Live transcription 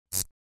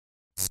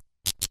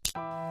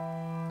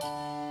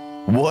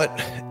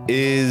What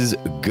is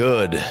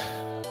good?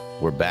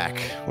 We're back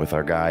with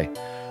our guy,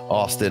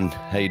 Austin.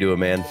 How you doing,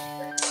 man?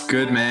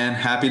 Good, man.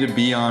 Happy to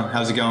be on.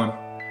 How's it going?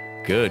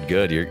 Good,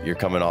 good. You're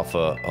coming off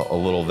a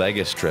little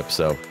Vegas trip,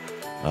 so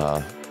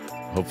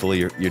hopefully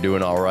you're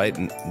doing all right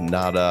and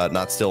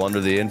not still under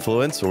the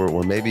influence,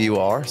 or maybe you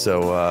are.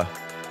 So,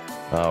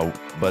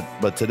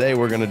 but today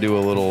we're gonna do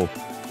a little.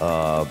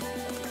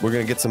 We're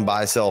gonna get some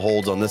buy sell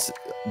holds on this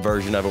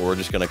version of it. We're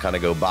just gonna kind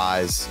of go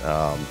buys.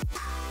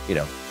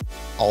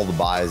 All the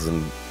buys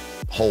and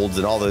holds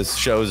and all those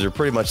shows are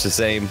pretty much the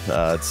same.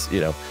 It's,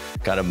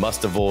 kind of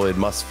must avoid,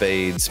 must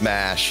fade,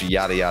 smash,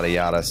 yada, yada,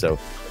 yada. So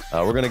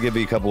we're going to give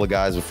you a couple of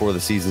guys before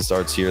the season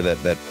starts here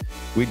that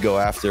we'd go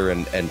after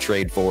and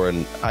trade for.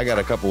 And I got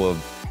a couple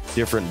of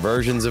different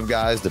versions of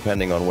guys,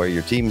 depending on where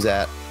your team's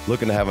at.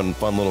 Looking to have a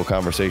fun little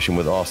conversation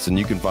with Austin.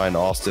 You can find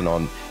Austin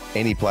on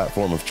any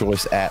platform of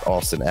choice at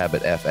Austin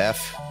Abbott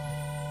FF.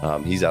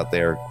 He's out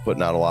there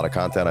putting out a lot of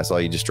content. I saw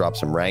you just dropped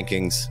some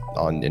rankings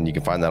and you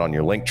can find that on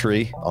your link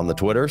tree on the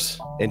Twitters.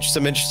 And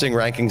some interesting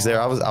rankings there.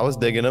 I was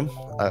digging them.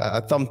 I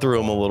thumbed through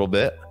them a little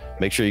bit.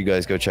 Make sure you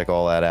guys go check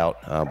all that out.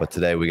 But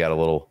today we got a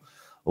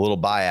little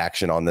buy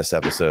action on this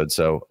episode.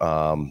 So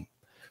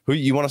who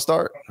you want to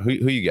start? Who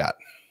you got?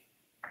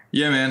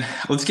 Yeah, man.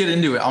 Let's get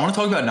into it. I want to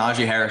talk about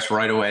Najee Harris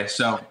right away.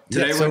 So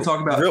today we're going to talk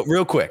about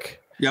real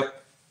quick. Yep.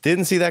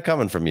 Didn't see that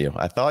coming from you.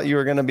 I thought you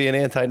were going to be an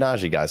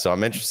anti-Najee guy, so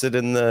I'm interested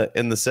in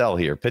the sell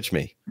here. Pitch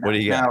me. What do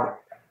you got?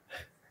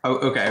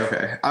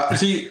 Okay.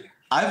 See,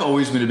 I've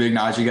always been a big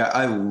Najee guy.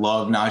 I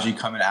love Najee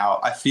coming out.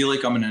 I feel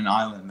like I'm in an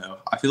island, though.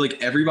 I feel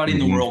like everybody in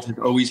the world has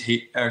always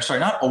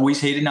not always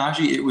hated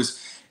Najee. It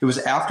was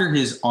after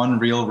his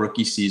unreal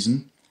rookie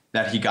season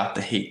that he got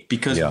the hate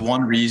because of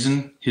one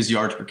reason: his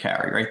yards per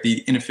carry, right?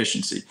 The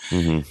inefficiency.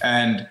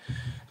 And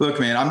look,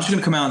 man, I'm just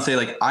going to come out and say,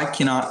 like, I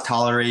cannot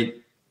tolerate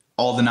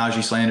all the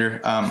Najee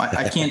slander.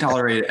 I can't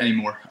tolerate it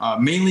anymore,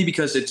 mainly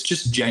because it's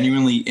just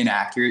genuinely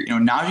inaccurate.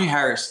 Najee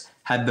Harris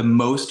had the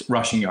most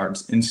rushing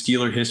yards in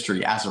Steeler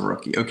history as a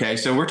rookie. Okay,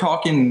 so we're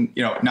talking,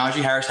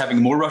 Najee Harris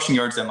having more rushing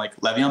yards than like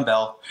Le'Veon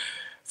Bell,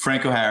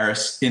 Franco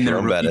Harris in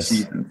their rookie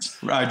seasons.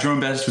 Jerome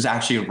Bettis was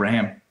actually a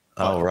Ram.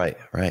 Oh, right.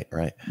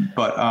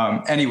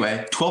 But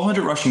anyway,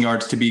 1,200 rushing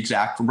yards to be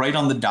exact, right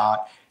on the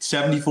dot.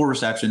 74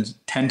 receptions,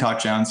 10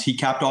 touchdowns. He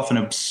capped off an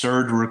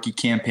absurd rookie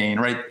campaign,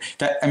 right?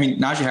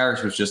 Najee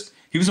Harris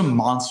he was a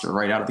monster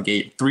right out of the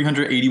gate.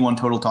 381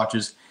 total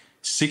touches,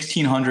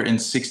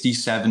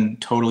 1,667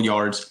 total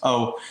yards.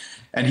 Oh,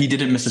 and he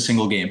didn't miss a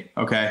single game.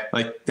 Okay.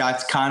 Like,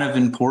 that's kind of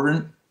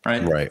important,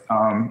 right? Right.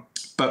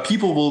 But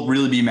people will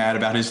really be mad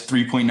about his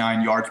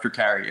 3.9 yards per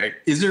carry. Right?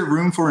 Is there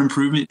room for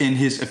improvement in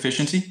his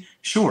efficiency?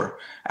 Sure,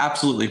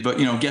 absolutely. But,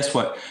 guess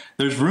what?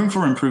 There's room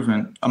for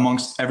improvement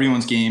amongst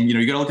everyone's game. You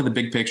got to look at the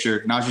big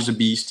picture. Najee's a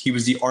beast. He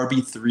was the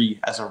RB3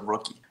 as a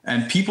rookie.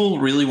 And people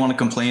really want to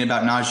complain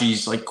about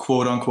Najee's, like,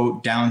 quote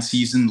unquote down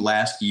season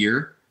last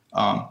year.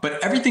 But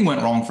everything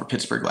went wrong for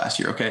Pittsburgh last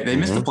year. Okay. They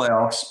missed the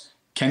playoffs.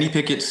 Kenny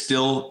Pickett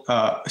still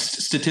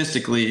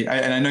statistically,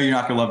 and I know you're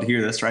not going to love to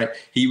hear this, right?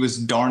 He was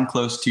darn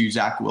close to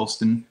Zach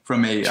Wilson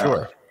from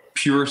a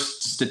pure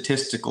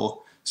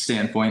statistical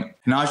standpoint.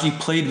 Najee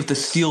played with a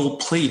steel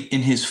plate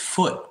in his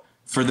foot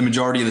for the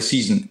majority of the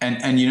season.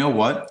 And you know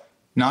what?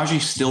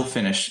 Najee still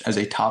finished as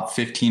a top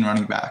 15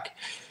 running back.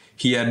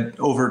 He had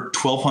over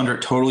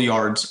 1,200 total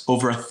yards,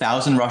 over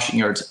 1,000 rushing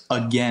yards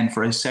again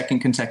for his second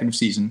consecutive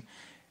season,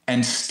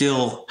 and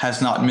still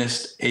has not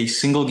missed a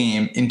single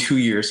game in 2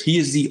 years. He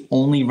is the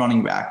only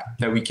running back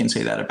that we can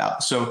say that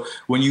about. So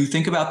when you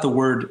think about the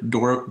word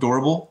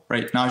durable,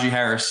 right, Najee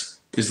Harris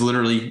is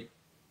literally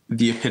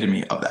the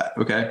epitome of that,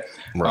 okay?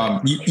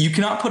 Right. You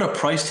cannot put a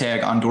price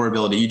tag on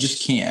durability. You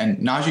just can't. And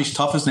Najee's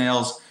tough as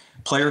nails.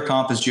 Player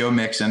comp is Joe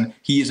Mixon.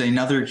 He is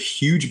another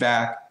huge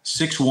back,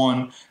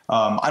 6'1".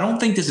 I don't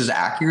think this is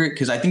accurate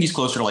because I think he's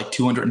closer to like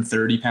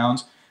 230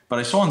 pounds. But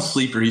I saw on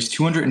Sleeper, he's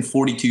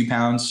 242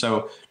 pounds.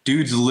 So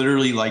dude's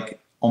literally like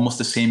almost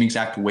the same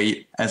exact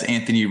weight as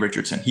Anthony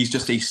Richardson. He's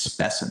just a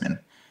specimen,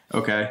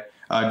 okay?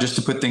 Just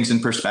to put things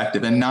in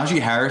perspective. And Najee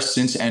Harris,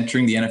 since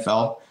entering the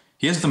NFL,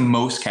 he has the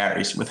most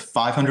carries with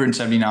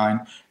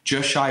 579,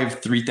 just shy of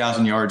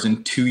 3,000 yards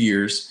in 2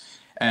 years.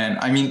 And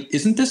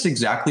isn't this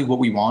exactly what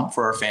we want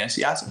for our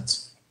fantasy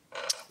assets?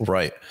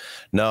 Right.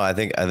 No, I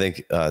think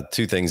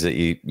two things that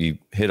you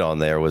hit on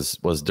there was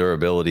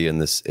durability in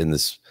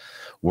this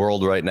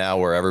world right now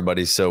where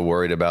everybody's so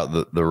worried about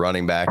the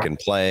running back and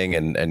playing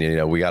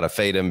and we got to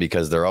fade him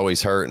because they're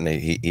always hurt, and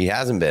he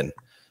hasn't been.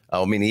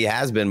 He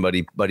has been, but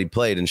he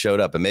played and showed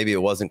up, and maybe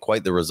it wasn't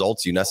quite the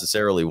results you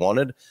necessarily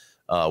wanted.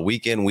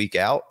 Week in, week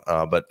out.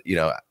 But,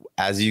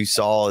 as you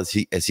saw, as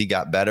he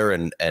got better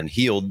and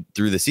healed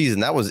through the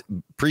season, that was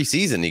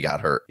preseason he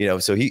got hurt,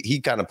 so he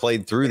kind of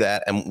played through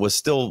that and was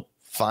still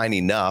fine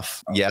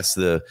enough. Yes,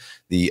 the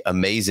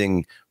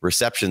amazing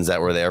receptions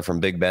that were there from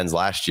Big Ben's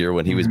last year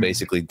when he was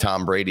basically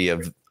Tom Brady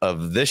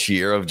of this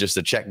year, of just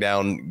a check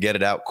down, get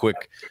it out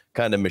quick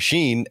kind of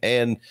machine.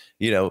 And,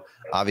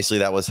 obviously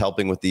that was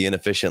helping with the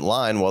inefficient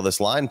line. Well, this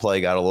line play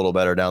got a little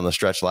better down the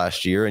stretch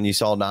last year, and you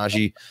saw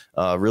Najee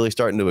really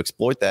starting to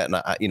exploit that.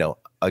 And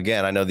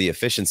again, I know the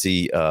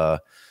efficiency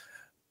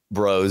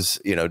bros,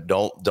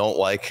 don't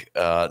like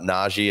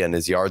Najee and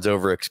his yards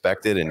over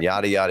expected and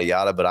yada yada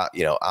yada. But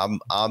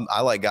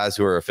I like guys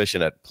who are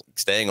efficient at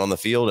staying on the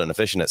field and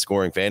efficient at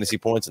scoring fantasy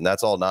points, and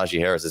that's all Najee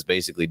Harris has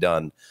basically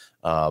done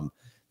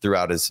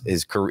throughout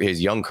his career,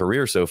 his young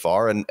career so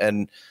far.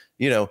 And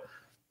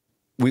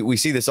we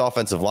see this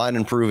offensive line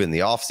improve in the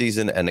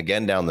offseason and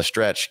again down the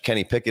stretch.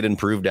 Kenny Pickett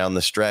improved down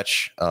the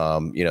stretch.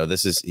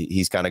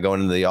 He's kind of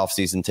going into the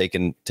offseason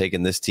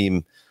taking this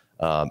team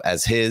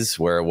as his,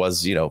 where it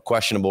was,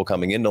 questionable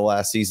coming into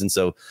last season.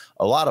 So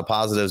a lot of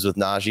positives with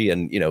Najee.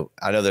 And,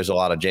 I know there's a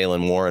lot of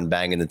Jaylen Warren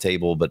banging the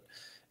table, but,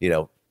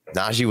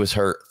 Najee was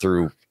hurt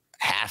through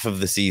half of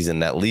the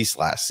season, at least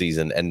last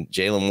season, and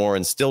Jaylen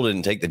Warren still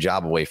didn't take the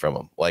job away from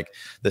him. Like,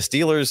 the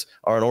Steelers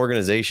are an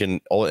organization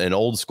in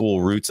old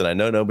school roots, and I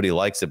know nobody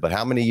likes it, but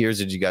how many years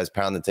did you guys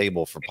pound the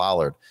table for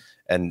Pollard?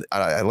 And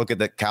I look at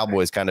the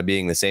Cowboys kind of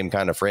being the same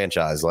kind of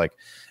franchise, like,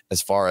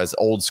 as far as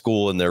old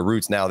school and their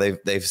roots. Now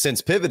they've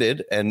since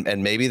pivoted, and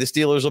maybe the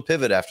Steelers will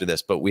pivot after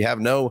this, but we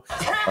have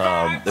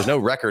there's no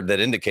record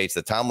that indicates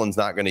that Tomlin's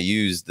not going to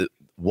use the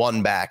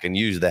one back and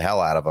use the hell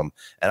out of him.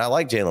 And I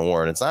like Jaylen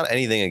Warren. It's not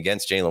anything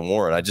against Jaylen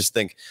Warren. I just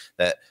think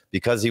that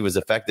because he was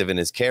effective in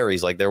his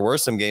carries, like there were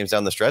some games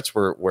down the stretch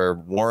where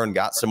Warren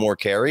got some more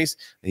carries.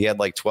 He had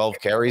like 12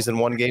 carries in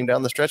one game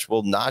down the stretch.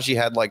 Well, Najee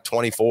had like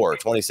 24 or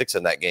 26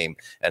 in that game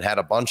and had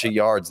a bunch of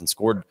yards and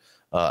scored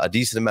a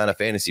decent amount of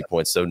fantasy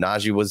points. So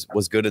Najee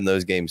was good in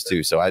those games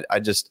too. So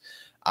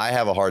I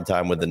have a hard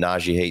time with the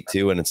Najee hate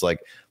too. And it's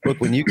like, look,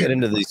 when you get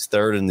into these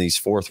third and these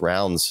fourth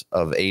rounds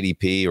of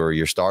ADP or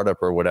your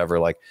startup or whatever,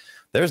 like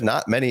there's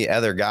not many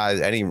other guys,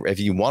 if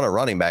you want a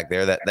running back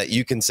there that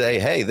you can say,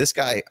 hey, this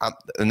guy,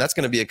 and that's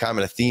going to be a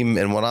common theme.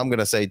 And what I'm going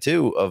to say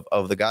too,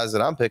 of the guys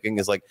that I'm picking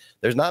is like,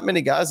 there's not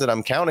many guys that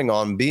I'm counting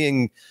on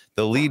being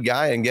the lead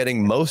guy and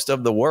getting most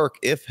of the work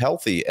if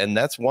healthy. And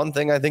that's one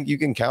thing I think you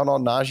can count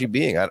on Najee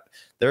being.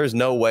 There is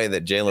no way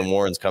that Jaylen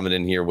Warren's coming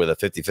in here with a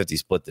 50-50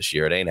 split this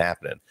year. It ain't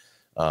happening.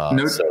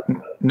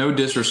 No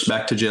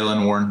disrespect to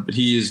Jaylen Warren, but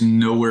he is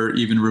nowhere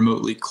even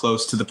remotely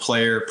close to the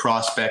player,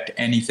 prospect,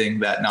 anything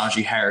that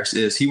Najee Harris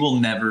is. He will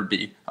never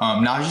be.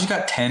 Najee's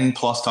got 10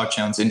 plus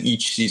touchdowns in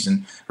each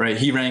season, right?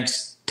 He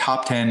ranks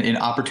top 10 in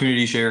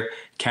opportunity share,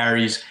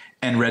 carries,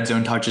 and red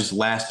zone touches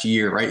last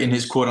year, right? In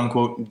his quote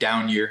unquote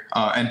down year.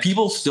 And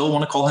people still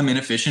want to call him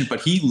inefficient,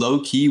 but he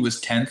low key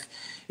was 10th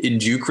in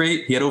juke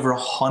rate. He had over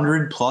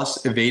 100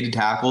 plus evaded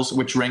tackles,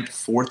 which ranked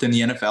 4th in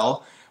the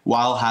NFL,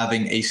 while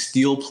having a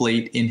steel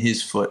plate in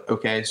his foot.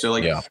 Okay.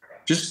 So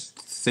just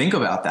think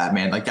about that,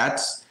 man. Like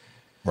that's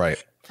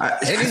right.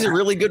 And he's a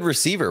really good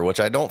receiver,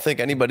 which I don't think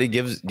anybody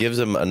gives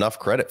him enough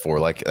credit for.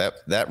 Like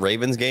that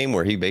Ravens game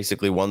where he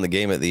basically won the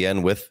game at the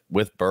end with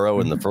Burrow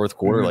in the fourth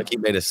quarter. Like he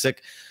made a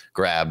sick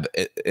grab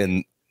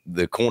in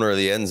the corner of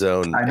the end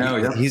zone. I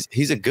know.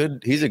 He's a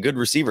good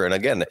receiver. And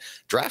again,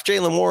 draft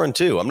Jaylen Warren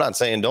too. I'm not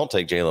saying don't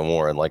take Jaylen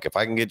Warren. Like if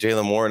I can get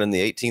Jaylen Warren in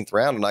the 18th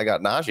round and I got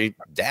Najee,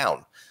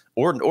 down.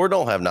 Or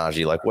don't have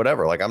Najee, like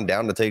whatever. Like I'm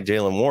down to take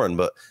Jaylen Warren.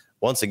 But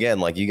once again,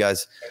 like you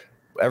guys,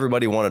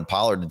 everybody wanted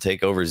Pollard to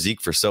take over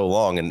Zeke for so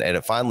long, and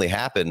it finally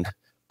happened.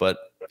 But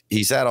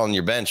he sat on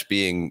your bench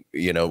being,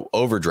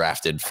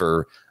 overdrafted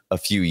for a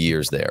few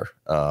years there.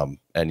 And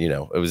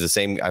it was the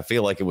same. I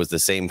feel like it was the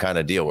same kind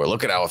of deal where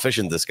look at how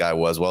efficient this guy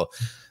was. Well,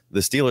 the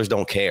Steelers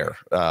don't care.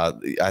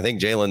 I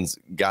think Jalen's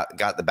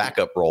got the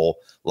backup role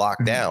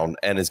locked down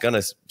and is going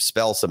to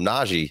spell some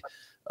Najee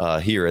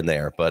here and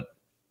there. But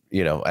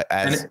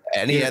as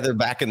any other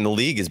back in the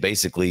league is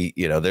basically,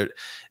 they're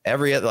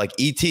every other, like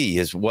ET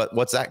is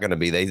what's that going to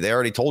be? They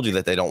already told you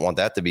that they don't want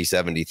that to be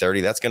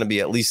 70-30. That's going to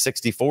be at least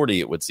 60-40.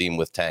 It would seem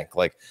with Tank.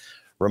 Like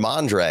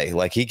Ramondre,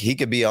 like he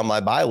could be on my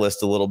buy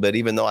list a little bit,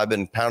 even though I've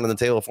been pounding the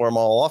table for him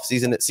all off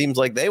season. It seems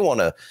like they want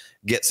to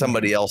get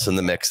somebody else in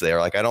the mix there.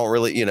 Like I don't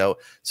really,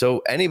 so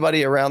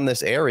anybody around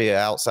this area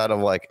outside of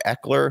like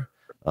Eckler,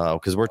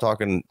 because we're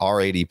talking our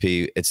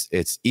ADP, it's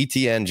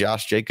ETN,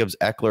 Josh Jacobs,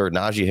 Eckler,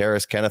 Najee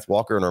Harris, Kenneth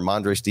Walker, and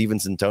Ramondre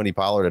Stevenson, Tony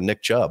Pollard, and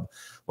Nick Chubb.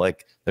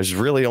 Like there's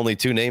really only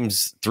three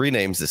names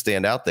that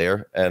stand out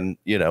there, and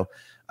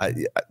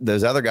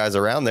those other guys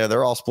around there,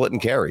 they're all splitting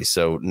carries.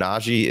 So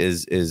Najee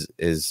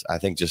is I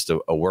think just a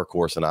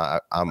workhorse,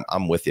 and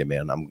I'm with you,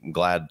 man. I'm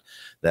glad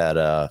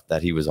that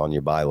he was on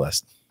your buy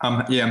list.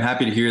 I'm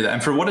happy to hear that.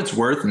 And for what it's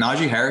worth,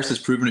 Najee Harris has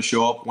proven to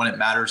show up when it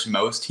matters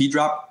most. He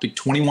dropped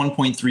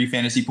 21.3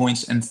 fantasy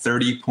points and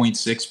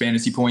 30.6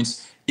 fantasy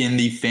points in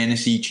the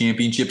fantasy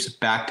championships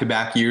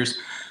back-to-back years.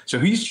 So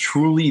he's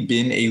truly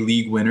been a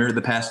league winner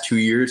the past 2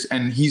 years,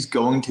 and he's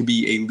going to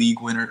be a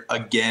league winner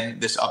again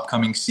this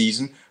upcoming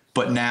season.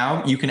 but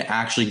now you can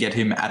actually get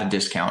him at a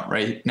discount,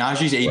 right?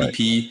 Najee's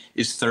ADP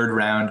is third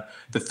round,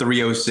 the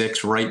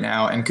 306 right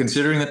now. And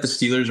considering that the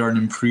Steelers are an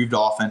improved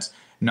offense,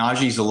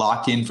 Najee's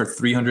locked in for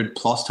 300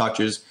 plus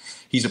touches.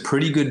 He's a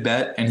pretty good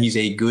bet, and he's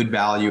a good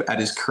value at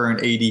his current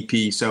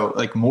ADP. So,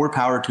 like, more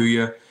power to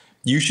you.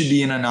 You should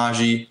be in a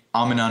Najee.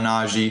 I'm in a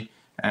Najee.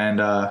 And,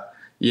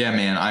 yeah,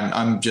 man,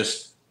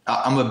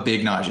 I'm a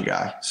big Najee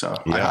guy. So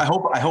yeah. I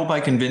hope I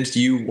convinced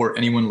you or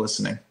anyone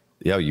listening.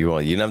 Yeah, you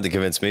don't have to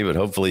convince me, but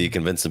hopefully you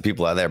convince some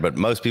people out there. But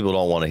most people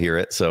don't want to hear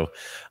it, so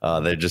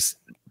they're just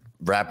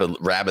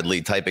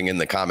rapidly typing in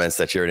the comments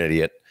that you're an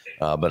idiot.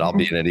 But I'll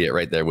be an idiot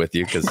right there with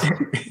you because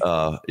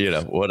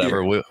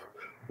whatever. Yeah.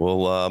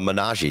 We'll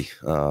menage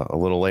a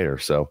little later.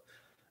 So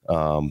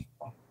I'm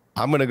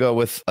going to go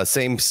with a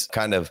same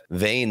kind of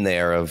vein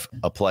there of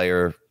a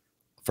player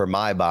for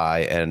my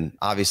buy. And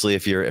obviously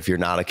if you're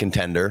not a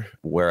contender,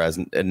 whereas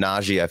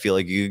Najee, I feel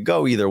like you could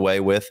go either way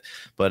with,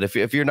 but if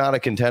you're not a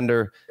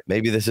contender,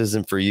 maybe this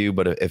isn't for you.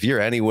 But if you're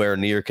anywhere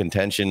near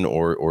contention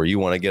or you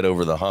want to get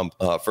over the hump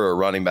for a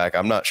running back,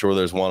 I'm not sure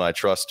there's one I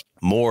trust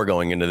more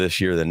going into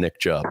this year than Nick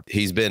Chubb.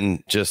 He's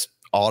been just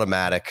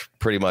automatic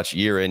pretty much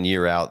year in,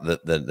 year out.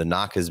 The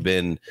knock has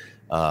been,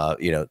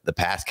 the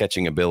pass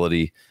catching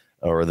ability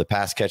or the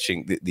pass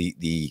catching,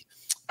 the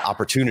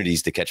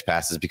opportunities to catch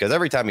passes, because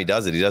every time he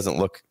does it, he doesn't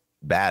look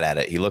bad at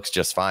it. He looks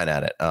just fine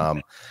at it.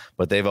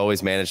 But they've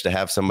always managed to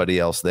have somebody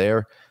else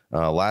there.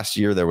 Last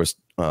year, there was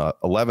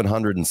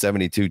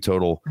 1,172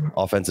 total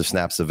offensive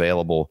snaps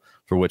available,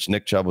 for which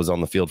Nick Chubb was on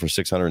the field for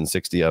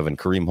 660 of, and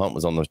Kareem Hunt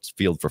was on the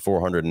field for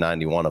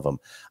 491 of them.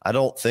 I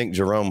don't think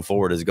Jerome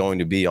Ford is going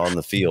to be on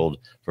the field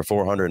for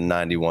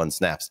 491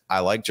 snaps.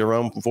 I like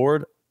Jerome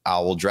Ford. I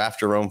will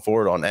draft Jerome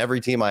Ford on every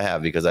team I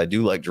have because I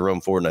do like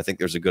Jerome Ford, and I think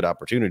there's a good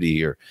opportunity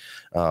here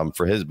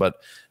for his. But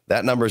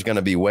that number is going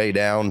to be way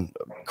down.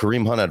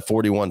 Kareem Hunt had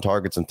 41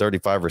 targets and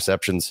 35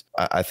 receptions.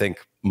 I think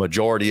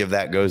majority of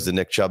that goes to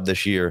Nick Chubb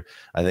this year.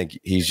 I think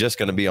he's just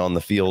going to be on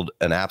the field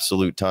an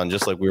absolute ton,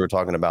 just like we were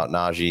talking about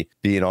Najee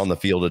being on the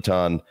field a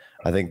ton.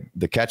 I think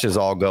the catches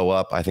all go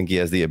up. I think he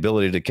has the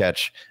ability to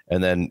catch.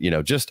 And then,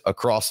 just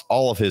across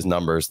all of his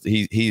numbers,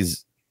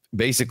 he's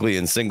basically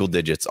in single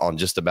digits on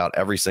just about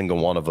every single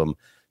one of them.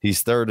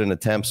 He's third in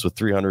attempts with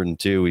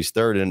 302. He's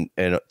third in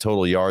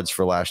total yards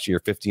for last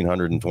year,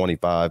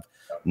 1,525.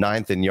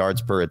 Ninth in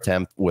yards per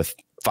attempt with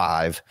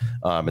 5.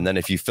 And then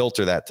if you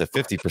filter that to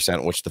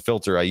 50%, which the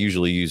filter I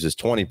usually use is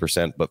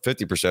 20%, but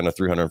 50% of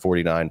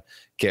 349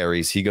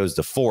 carries, he goes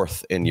to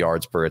 4th in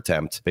yards per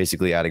attempt,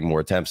 basically adding more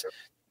attempts.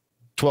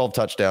 12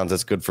 touchdowns,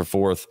 that's good for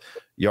 4th.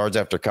 Yards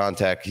after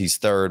contact, he's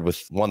 3rd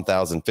with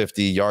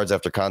 1,050. Yards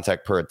after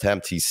contact per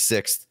attempt, he's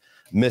 6th.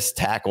 Missed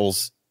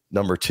tackles,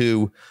 number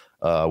 2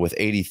 with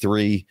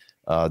 83.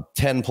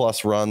 10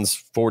 plus runs,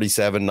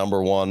 47,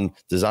 number 1.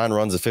 Design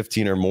runs of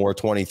 15 or more,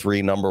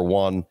 23, number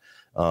 1.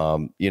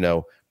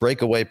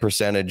 Breakaway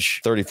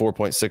percentage,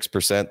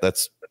 34.6%.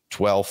 That's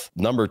 12th.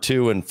 Number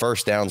 2 in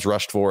first downs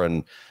rushed for,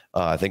 and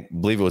I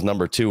believe it was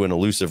number 2 in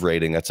elusive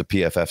rating. That's a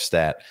PFF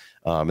stat.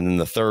 And then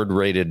the 3rd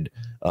rated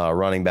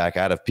running back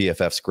out of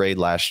PFF's grade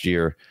last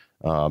year.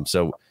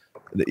 So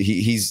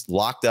he's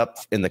locked up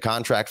in the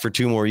contract for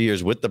 2 more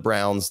years with the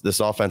Browns.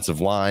 This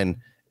offensive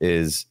line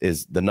is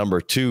the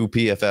number 2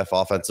 PFF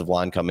offensive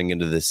line coming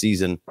into this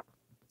season.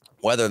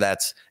 Whether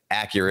that's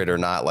accurate or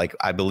not,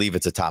 I believe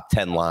it's a top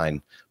 10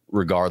 line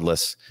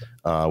regardless,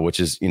 which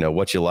is,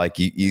 what you like.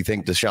 You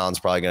think Deshaun's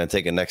probably going to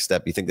take a next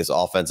step. You think this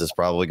offense is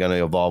probably going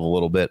to evolve a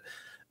little bit,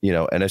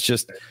 and it's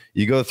just,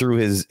 you go through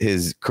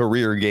his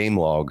career game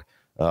log,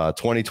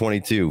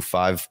 2022,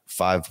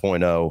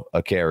 5.0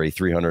 a carry,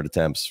 300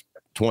 attempts,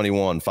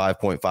 21,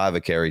 5.5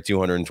 a carry,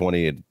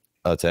 220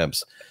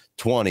 attempts,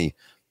 20,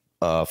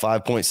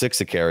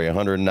 5.6 a carry,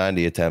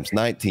 190 attempts,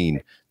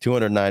 19,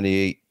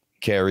 298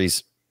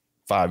 carries,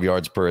 5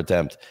 yards per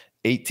attempt,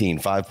 18,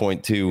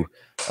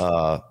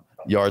 5.2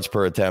 yards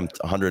per attempt,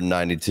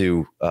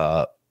 192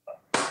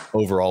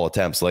 overall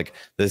attempts.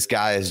 This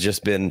guy has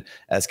just been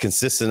as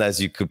consistent as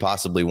you could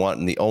possibly want.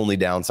 And the only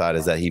downside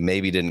is that he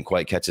maybe didn't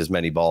quite catch as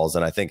many balls.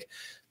 And I think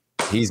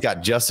he's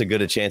got just as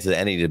good a chance as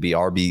any to be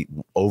RB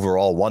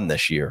overall 1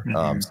 this year.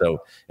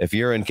 So if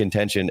you're in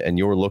contention and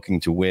you're looking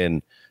to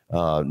win,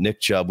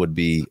 Nick Chubb would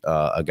be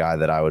a guy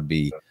that I would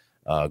be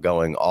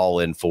going all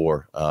in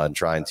for and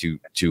trying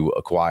to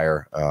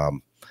acquire.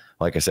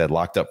 Like I said,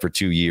 locked up for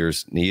 2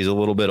 years. He's a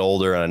little bit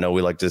older, and I know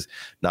we like to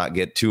not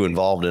get too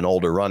involved in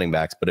older running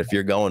backs, but if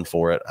you're going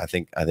for it, I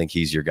think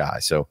he's your guy.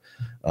 So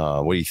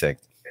what do you think?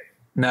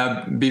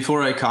 Now,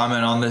 before I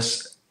comment on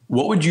this,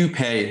 what would you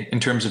pay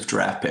in terms of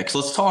draft picks?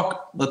 Let's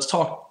talk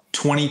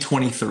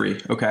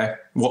 2023. Okay.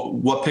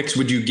 What picks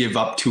would you give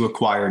up to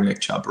acquire Nick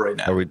Chubb right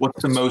now?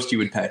 What's the most you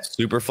would pay?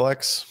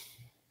 Superflex?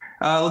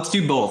 Let's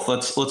do both.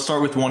 Let's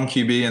start with 1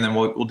 QB and then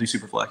we'll do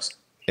Superflex.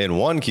 In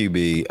 1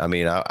 QB,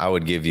 I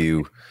would give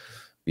you,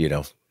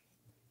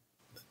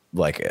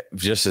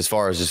 just as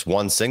far as just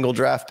one single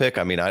draft pick.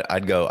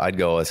 I'd go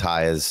as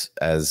high as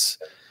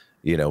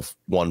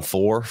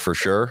 1.4 for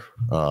sure.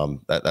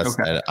 That's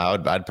okay.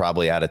 I'd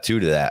probably add a 2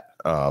 to that.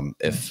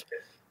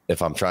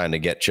 if I'm trying to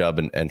get Chubb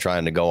and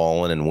trying to go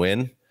all in and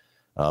win.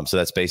 So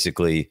that's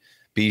basically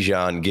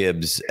Bijan,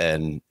 Gibbs,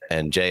 and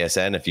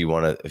JSN. If you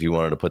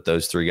wanted to put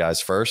those three guys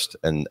first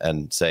and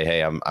say,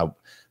 hey,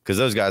 because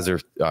those guys are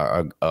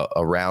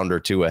a round or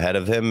two ahead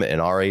of him in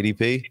our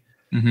ADP.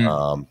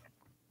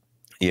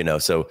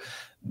 So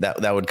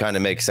that would kind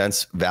of make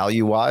sense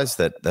value wise.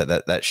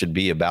 That should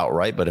be about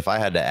right. But if I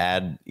had to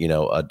add,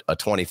 a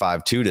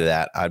 25-2 to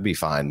that, I'd be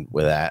fine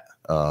with that.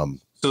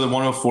 So the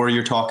 104,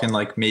 you're talking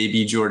like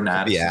maybe Jordan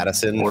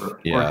Addison, or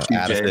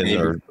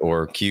Addison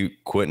or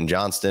Quentin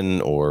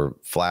Johnston or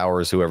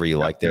Flowers, whoever you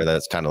like there.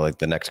 That's kind of like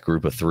the next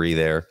group of three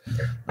there.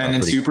 And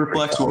in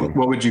Superflex,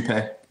 what would you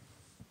pay?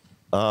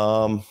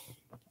 I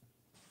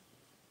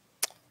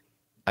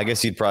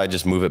guess you'd probably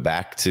just move it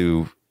back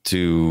to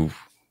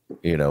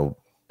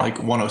like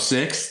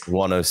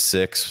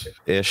 106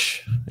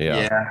 ish.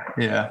 Yeah.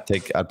 I'd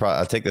take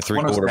the three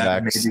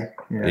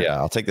quarterbacks.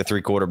 I'll take the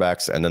three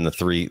quarterbacks and then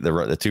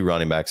the two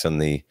running backs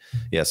and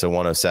so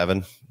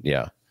 107.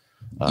 Yeah.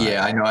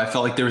 I know. I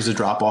felt like there was a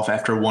drop off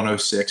after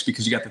 106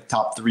 because you got the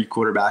top three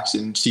quarterbacks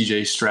in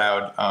CJ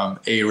Stroud,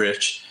 A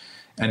Rich,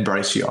 and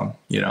Bryce Young,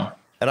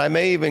 And I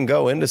may even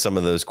go into some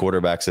of those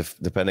quarterbacks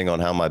depending on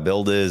how my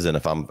build is and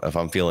if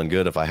I'm feeling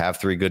good. If I have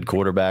three good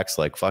quarterbacks,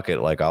 like fuck it,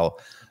 like I'll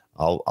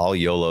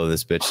YOLO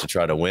this bitch to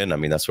try to win. I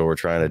mean, that's what we're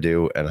trying to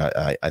do. And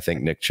I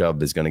think Nick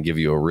Chubb is going to give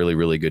you a really,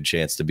 really good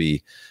chance to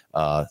be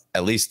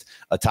at least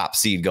a top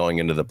seed going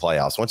into the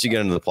playoffs. Once you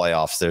get into the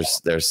playoffs,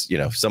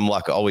 there's some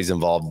luck always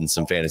involved in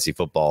some fantasy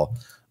football.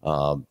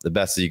 The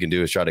best that you can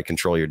do is try to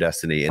control your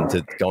destiny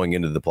into going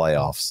into the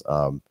playoffs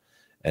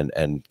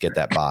and get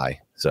that bye.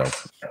 So,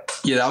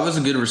 yeah, that was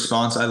a good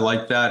response. I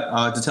like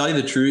that. To tell you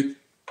the truth,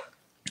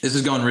 this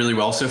is going really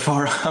well so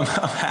far. I'm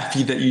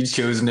happy that you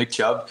chose Nick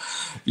Chubb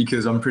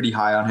because I'm pretty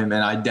high on him,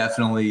 and I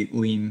definitely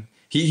lean.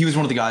 He was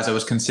one of the guys I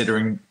was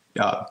considering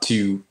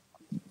to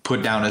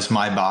put down as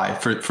my buy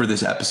for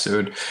this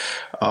episode.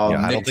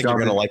 I don't think you're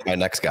going to like my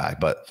next guy,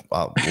 but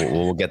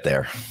we'll get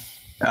there.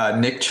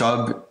 Nick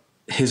Chubb,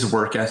 his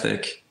work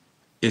ethic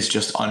is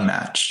just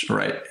unmatched,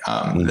 right?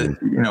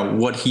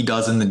 What he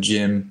does in the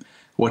gym,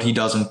 what he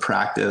does in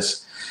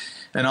practice,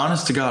 and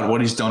honest to God,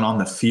 what he's done on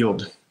the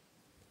field.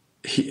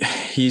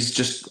 He's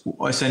just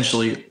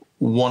essentially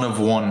one of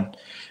one.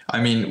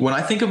 I mean, when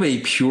I think of a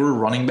pure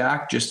running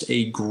back, just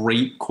a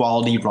great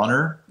quality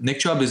runner, Nick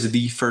Chubb is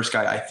the first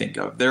guy I think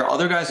of. There are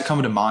other guys that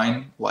come to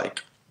mind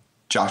like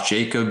Josh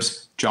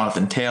Jacobs,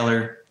 Jonathan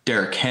Taylor,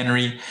 Derrick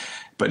Henry,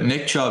 but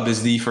Nick Chubb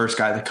is the first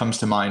guy that comes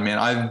to mind, man.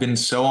 I've been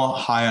so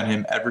high on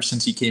him ever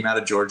since he came out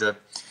of Georgia.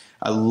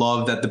 I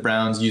love that the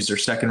Browns used their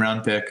second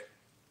round pick.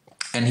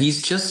 And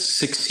he's just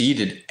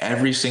succeeded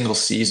every single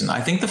season. I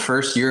think the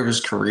first year of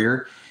his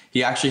career,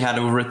 he actually had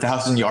over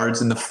 1,000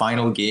 yards in the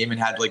final game and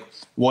had like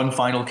one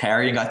final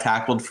carry and got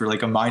tackled for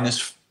like a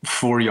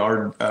 -4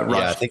 yard rush.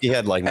 Yeah, I think he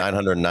had like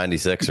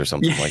 996 or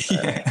something like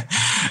that.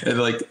 Yeah. And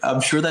like,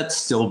 I'm sure that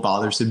still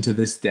bothers him to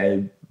this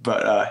day,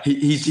 but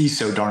he's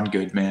so darn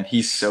good, man.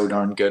 He's so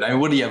darn good. I mean,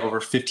 what do you have,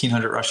 over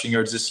 1,500 rushing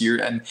yards this year?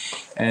 And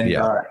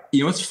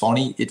what's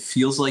funny? It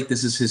feels like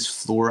this is his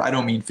floor. I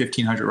don't mean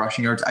 1,500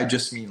 rushing yards. I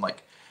just mean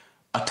like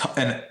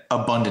an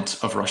abundance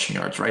of rushing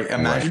yards, right?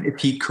 Imagine if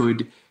he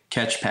could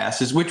catch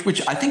passes,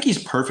 which I think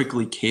he's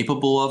perfectly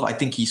capable of. I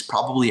think he's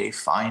probably a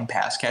fine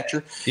pass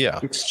catcher. Yeah.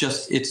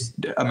 It's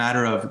a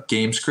matter of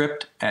game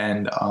script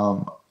and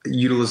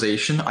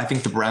utilization. I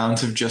think the Browns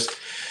have just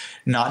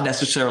not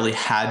necessarily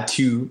had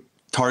to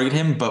target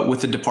him, but with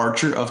the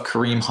departure of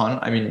Kareem Hunt,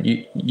 I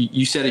mean,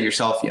 you said it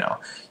yourself,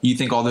 you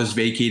think all those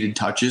vacated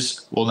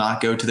touches will not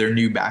go to their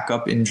new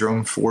backup in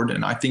Jerome Ford,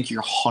 and I think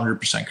you're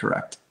 100%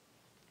 correct.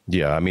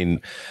 Yeah, I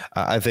mean,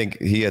 I think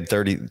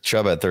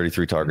Chubb had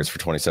 33 targets for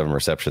 27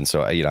 receptions.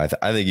 So, I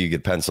think you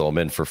could pencil him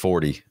in for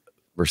 40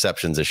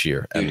 receptions this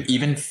year. Dude,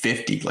 even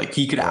 50, like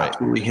he could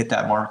absolutely hit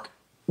that mark.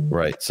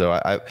 Right. So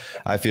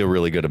I feel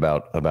really good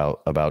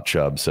about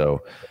Chubb.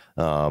 So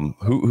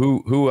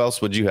who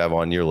else would you have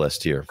on your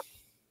list here?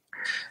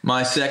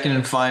 My second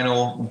and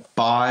final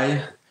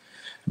buy,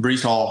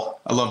 Breece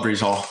Hall. I love Breece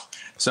Hall.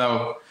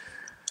 So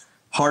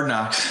Hard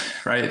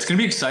Knocks, right? It's going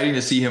to be exciting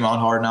to see him on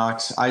Hard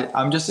Knocks.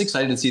 I'm just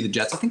excited to see the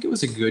Jets. I think it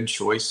was a good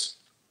choice.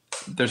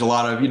 There's a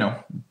lot of,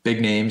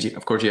 big names.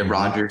 Of course, you have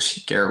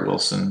Rodgers, Garrett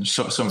Wilson,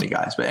 so many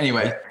guys. But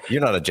anyway.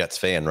 You're not a Jets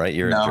fan, right?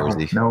 You're in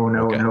Jersey.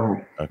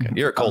 No. Okay.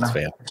 You're a Colts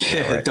fan.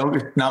 Yeah,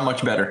 right. Not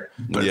much better.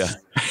 But yeah.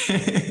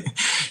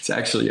 It's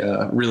actually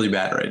really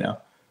bad right now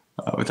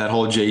with that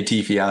whole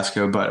JT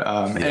fiasco. But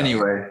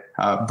anyway,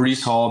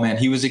 Breece Hall, man,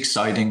 he was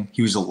exciting.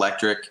 He was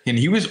electric. And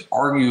he was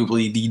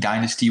arguably the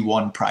Dynasty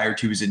one prior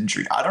to his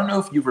injury. I don't know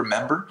if you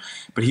remember,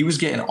 but he was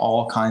getting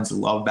all kinds of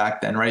love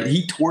back then, right?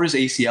 He tore his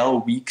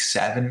ACL week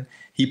 7.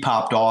 He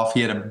popped off.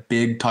 He had a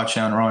big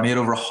touchdown run. He had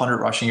over 100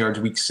 rushing yards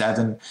week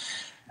 7.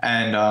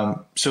 And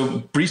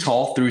so Breece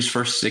Hall, through his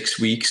first 6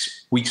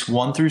 weeks, weeks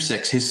 1 through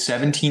 6, his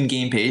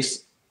 17-game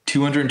pace,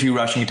 202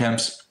 rushing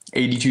attempts,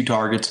 82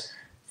 targets,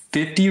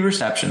 50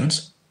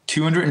 receptions,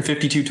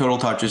 252 total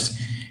touches,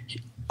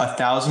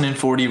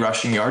 1,040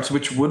 rushing yards,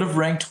 which would have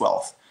ranked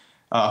 12th.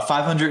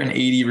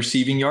 580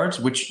 receiving yards,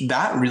 which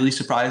that really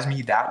surprised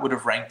me. That would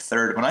have ranked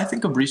third. When I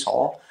think of Breece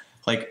Hall,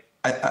 like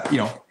I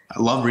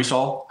love Breece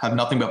Hall, have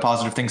nothing but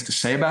positive things to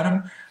say about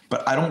him,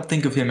 but I don't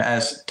think of him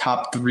as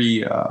top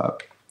 3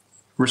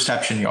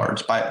 reception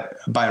yards by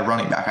a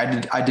running back.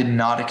 I did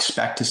not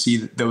expect to see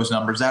those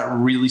numbers. That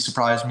really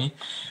surprised me.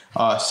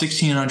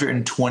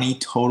 1,620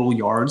 total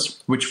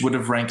yards, which would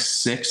have ranked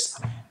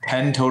 6th.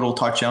 10 total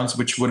touchdowns,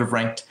 which would have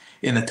ranked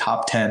in the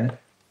top 10.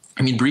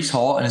 I mean, Breece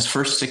Hall in his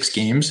first 6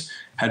 games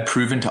had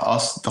proven to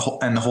us the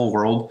whole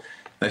world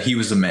that he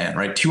was the man,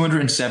 right?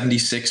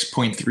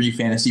 276.3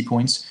 fantasy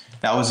points.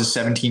 That was a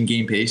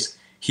 17-game pace.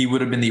 He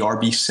would have been the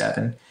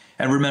RB7.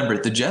 And remember,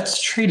 the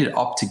Jets traded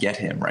up to get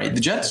him, right? The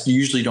Jets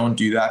usually don't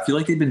do that. I feel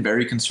like they've been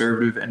very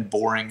conservative and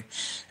boring,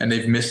 and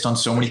they've missed on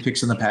so many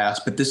picks in the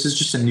past. But this is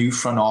just a new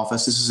front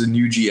office. This is a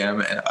new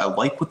GM, and I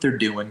like what they're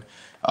doing.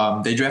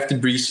 They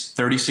drafted Breece,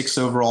 36th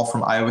overall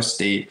from Iowa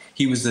State.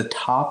 He was the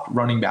top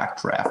running back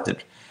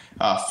drafted.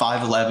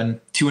 5'11",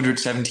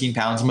 217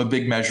 pounds. I'm a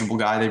big measurable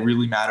guy. They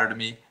really matter to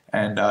me.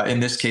 And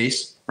in this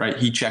case, right,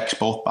 he checks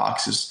both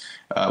boxes,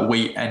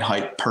 weight and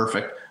height,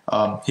 perfect.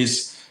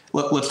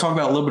 Let's talk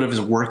about a little bit of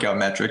his workout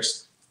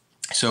metrics.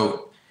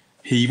 So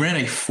he ran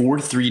a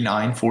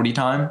 4.39 40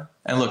 time.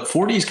 And look,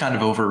 40 is kind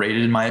of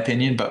overrated in my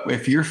opinion, but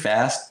if you're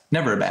fast,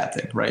 never a bad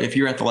thing, right? If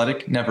you're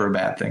athletic, never a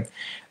bad thing.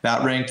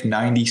 That ranked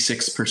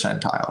 96th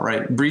percentile,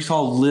 right? Breece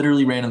Hall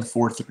literally ran in the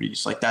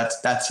 4.3s. Like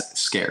that's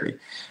scary.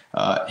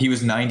 He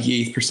was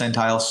 98th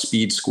percentile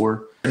speed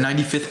score,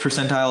 95th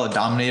percentile a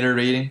dominator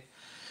rating.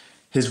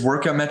 His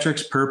workout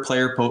metrics per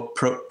player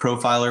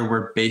profiler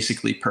were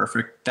basically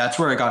perfect. That's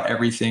where I got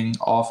everything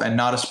off, and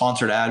not a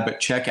sponsored ad, but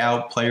check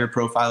out Player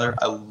Profiler.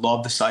 I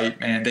love the site,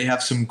 man. They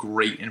have some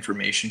great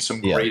information, some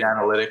great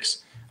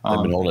analytics.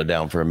 They've been holding it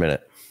down for a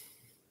minute.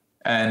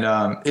 And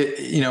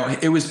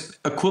it was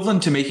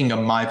equivalent to making a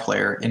my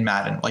player in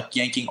Madden, like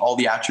yanking all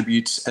the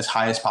attributes as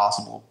high as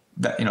possible.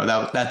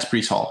 That's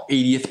Breece Hall,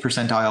 80th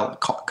percentile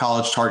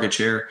college target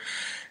share.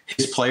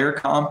 His player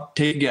comp,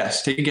 take a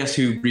guess. Take a guess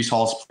who Breece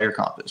Hall's player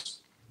comp is.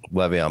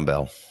 Le'Veon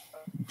Bell.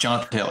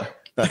 Jonathan Taylor.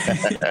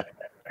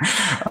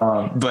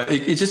 But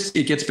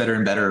it gets better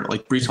and better.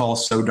 Like Breece Hall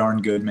is so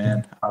darn good,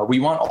 man. We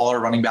want all our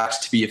running backs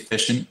to be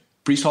efficient.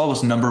 Breece Hall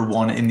was number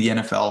 1 in the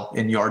NFL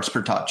in yards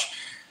per touch.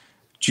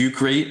 Juke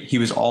rate, he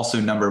was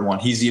also number 1.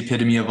 He's the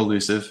epitome of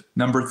elusive.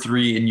 Number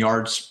 3 in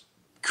yards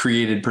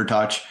created per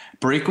touch.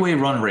 Breakaway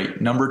run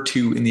rate, number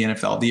 2 in the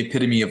NFL, the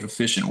epitome of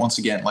efficient. Once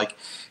again, like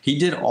he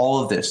did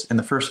all of this in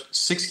the first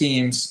 6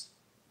 games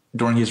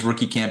during his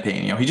rookie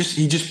campaign. He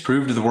just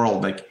proved to the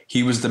world like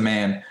he was the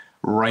man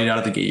right out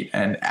of the gate.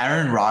 And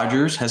Aaron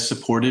Rodgers has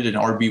supported an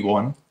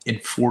RB1 in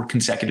 4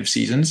 consecutive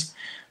seasons.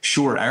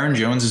 Sure, Aaron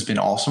Jones has been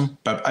awesome,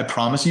 but I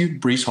promise you,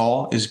 Breece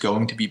Hall is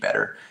going to be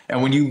better.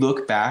 And when you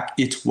look back,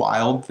 it's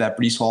wild that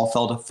Breece Hall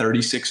fell to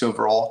 36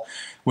 overall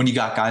when you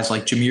got guys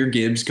like Jahmyr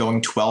Gibbs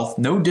going 12th.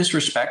 No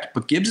disrespect,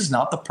 but Gibbs is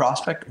not the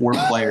prospect or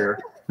player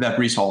that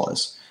Breece Hall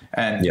is.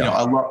 And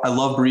I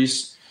love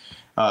Breece.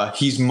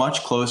 He's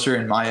much closer,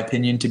 in my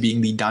opinion, to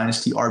being the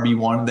Dynasty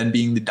RB1 than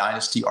being the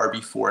Dynasty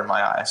RB4 in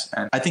my eyes.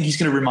 And I think he's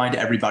going to remind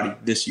everybody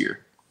this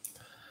year.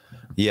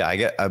 Yeah, I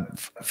get.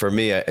 For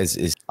me,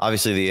 is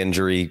obviously the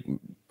injury.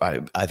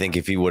 I think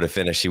if he would have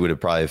finished, he would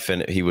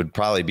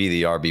probably be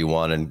the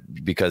RB1, and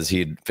because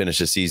he'd finished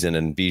the season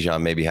and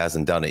Bijan maybe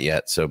hasn't done it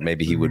yet, so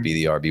maybe he would be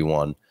the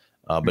RB1.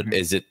 But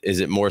is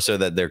it more so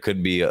that there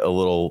could be a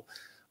little,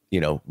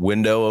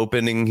 window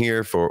opening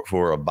here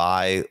for a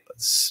buy?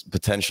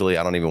 Potentially,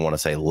 I don't even want to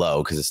say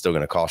low because it's still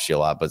going to cost you a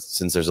lot. But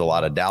since there's a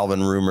lot of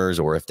Dalvin rumors,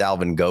 or if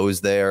Dalvin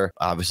goes there,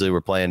 obviously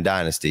we're playing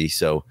Dynasty.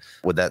 So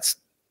would that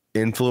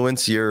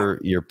influence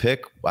your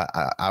pick?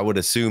 I would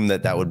assume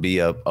that would be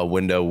a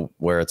window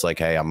where it's like,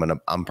 hey,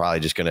 I'm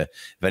probably just gonna,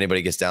 if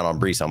anybody gets down on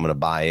Breece, I'm gonna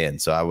buy in.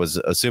 So I was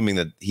assuming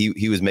that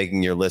he was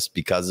making your list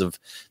because of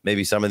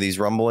maybe some of these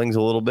rumblings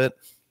a little bit.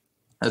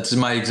 That's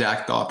my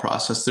exact thought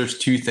process. There's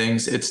 2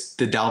 things. It's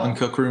the Dalvin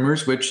Cook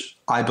rumors, which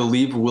I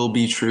believe will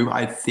be true.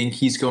 I think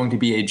he's going to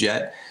be a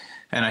Jet.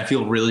 And I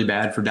feel really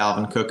bad for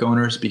Dalvin Cook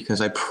owners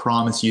because I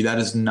promise you that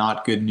is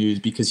not good news,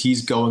 because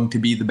he's going to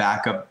be the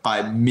backup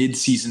by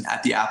midseason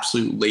at the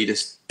absolute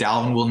latest.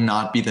 Dalvin will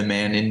not be the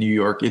man in New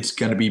York. It's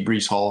going to be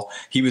Breece Hall.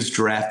 He was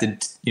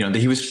drafted,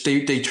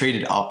 they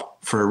traded up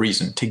for a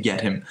reason to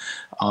get him.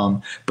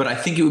 But I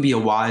think it would be a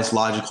wise,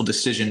 logical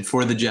decision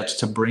for the Jets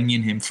to bring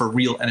in him for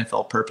real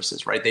NFL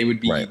purposes, right? They would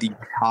be the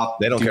top.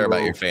 They don't care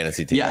about your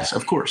fantasy team. Yes,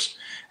 of course.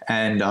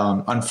 And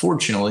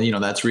unfortunately,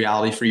 that's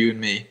reality for you and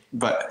me,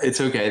 but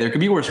it's okay. There could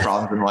be worse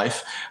problems in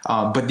life.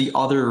 But the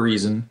other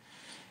reason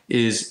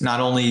is not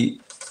only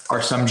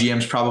are some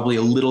GMs probably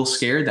a little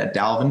scared that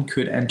Dalvin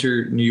could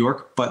enter New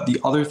York, but the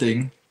other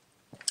thing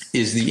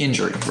is the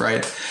injury,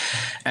 right?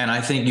 And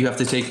I think you have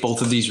to take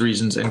both of these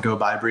reasons and go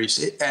buy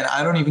Breece. And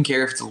I don't even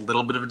care if it's a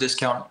little bit of a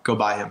discount. Go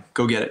buy him.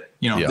 Go get it.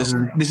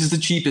 This is the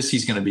cheapest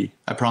he's going to be.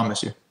 I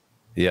promise you.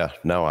 Yeah,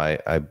 no,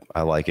 I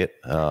like it.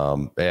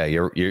 Yeah,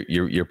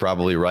 you're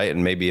probably right.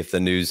 And maybe if the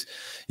news,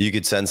 you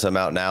could send some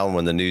out now, and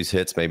when the news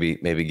hits,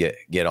 maybe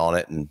get on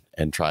it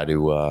and try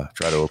to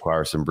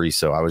acquire some Breece.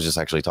 So I was just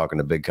actually talking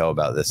to Big Co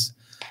about this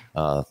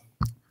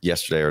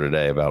yesterday or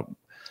today about,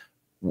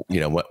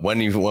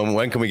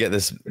 when can we get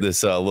this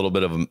little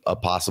bit of a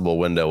possible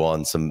window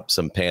on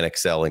some panic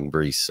selling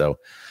Breece. So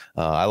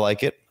I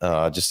like it.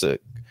 Just a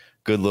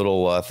good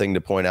little thing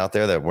to point out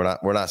there that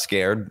we're not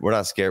scared. We're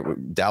not scared.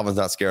 Dalvin's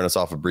not scaring us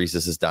off of Breece.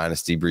 This is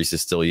Dynasty. Breece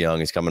is still young.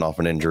 He's coming off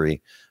an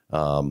injury.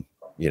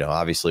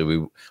 Obviously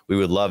we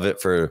would love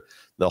it for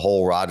the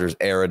whole Rodgers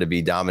era to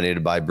be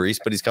dominated by Breece,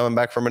 but he's coming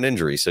back from an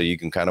injury. So you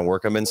can kind of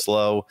work him in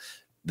slow.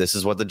 This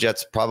is what the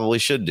Jets probably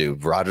should do.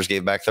 Rodgers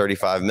gave back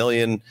 $35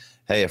 million.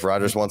 Hey, if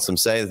Rodgers wants some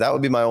say, that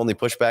would be my only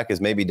pushback,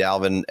 is maybe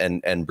Dalvin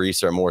and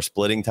Breece are more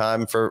splitting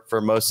time for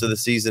most of the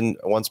season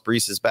once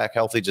Breece is back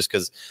healthy, just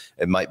because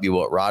it might be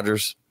what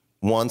Rodgers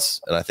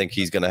wants. And I think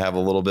he's going to have a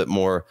little bit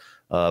more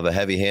of a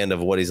heavy hand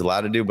of what he's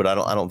allowed to do, but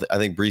I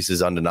think Breece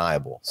is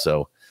undeniable.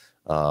 So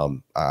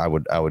I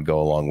would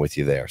go along with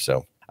you there.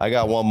 So I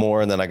got one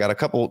more, and then I got a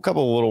couple of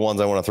little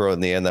ones I want to throw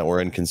in the end that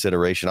were in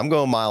consideration. I'm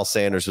going Miles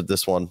Sanders with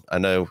this one.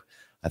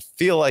 I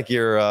feel like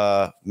you're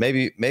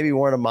maybe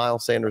weren't a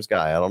Miles Sanders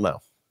guy. I don't know.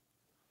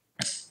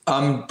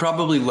 I'm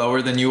probably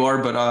lower than you are,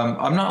 but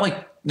I'm not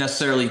like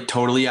necessarily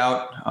totally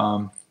out.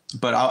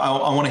 But I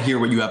want to hear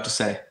what you have to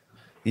say.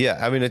 Yeah,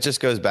 I mean, it just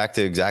goes back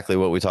to exactly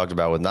what we talked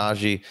about with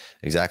Najee,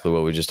 exactly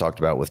what we just talked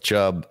about with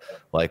Chubb.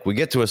 Like, we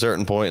get to a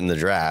certain point in the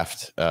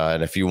draft,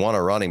 and if you want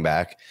a running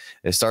back,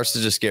 it starts to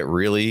just get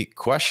really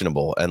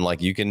questionable. And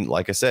like, you can,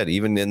 like I said,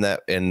 even in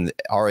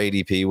our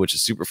ADP, which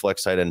is super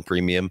flex tight end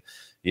premium,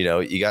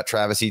 you got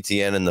Travis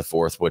Etienne in the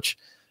fourth, which,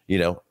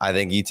 I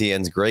think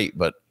Etienne's great,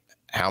 but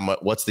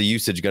what's the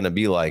usage going to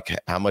be like?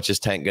 How much is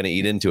Tank going to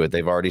eat into it?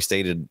 They've already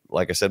stated,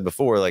 like I said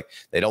before, like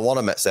they don't want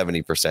him at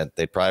 70%.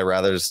 They'd probably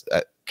rather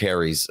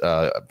carries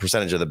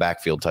percentage of the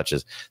backfield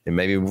touches. They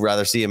maybe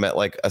rather see him at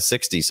like a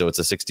 60. So it's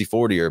a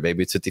 60-40, or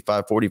maybe it's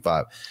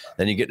 55-45.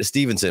 Then you get to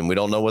Stevenson. We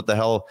don't know what the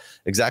hell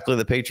exactly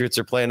the Patriots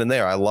are playing in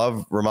there. I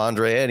love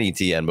Ramondre and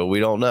Etienne, but we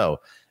don't know.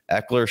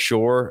 Eckler,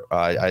 sure.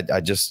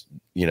 I just,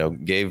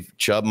 gave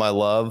Chubb my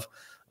love.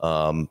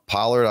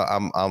 Pollard,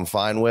 I'm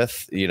fine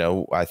with.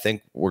 I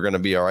think we're going to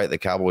be all right. The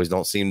Cowboys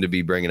don't seem to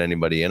be bringing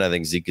anybody in. I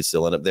think Zeke is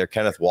still in up there.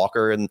 Kenneth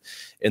Walker in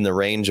the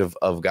range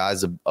of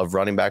guys of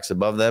running backs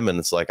above them, and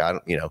it's like I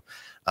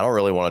don't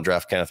really want to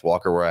draft Kenneth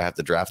Walker where I have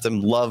to draft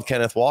him. Love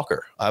Kenneth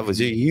Walker. I was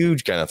a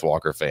huge Kenneth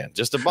Walker fan.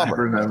 Just a bummer.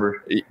 I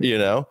remember.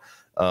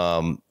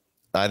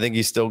 I think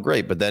he's still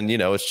great, but then,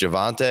 it's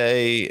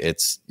Javonte.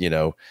 It's,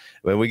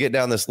 when we get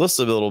down this list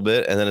a little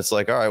bit, and then it's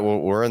like, all right, well,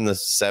 we're in the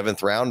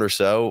 7th round or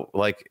so.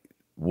 Like,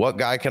 what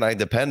guy can I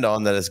depend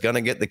on that is going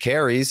to get the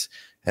carries?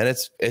 And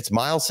it's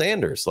Miles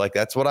Sanders. Like,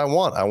 that's what I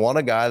want. I want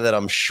a guy that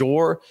I'm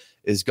sure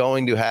is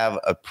going to have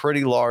a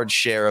pretty large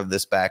share of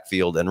this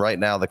backfield. And right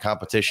now the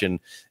competition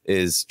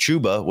is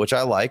Chuba, which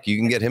I like. You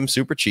can get him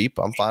super cheap.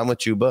 I'm fine with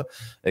Chuba.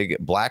 They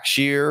get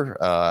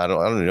Blackshear. I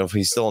don't even know if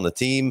he's still on the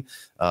team.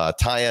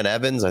 Tyen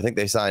Evans, I think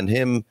they signed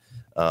him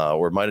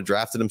or might have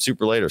drafted him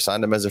super late or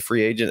signed him as a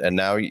free agent. And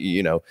now,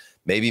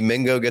 maybe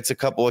Mingo gets a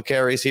couple of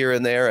carries here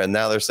and there. And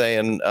now they're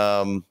saying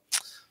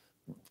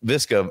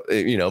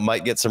Visca,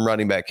 might get some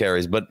running back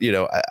carries, but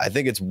I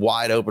think it's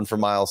wide open for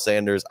Miles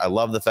Sanders. I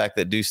love the fact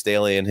that Deuce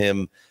Staley and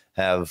him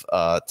have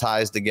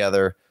ties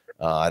together.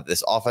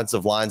 This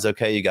offensive line's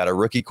okay. You got a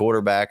rookie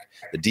quarterback.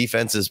 The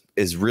defense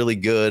is really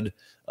good.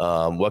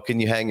 What can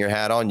you hang your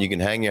hat on? You can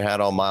hang your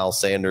hat on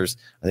Miles Sanders.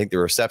 I think the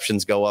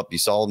receptions go up. You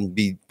saw him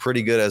be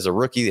pretty good as a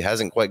rookie. He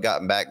hasn't quite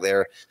gotten back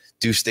there.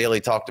 Deuce Staley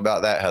talked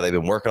about that, how they've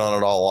been working on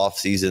it all off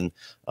season.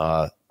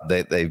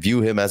 They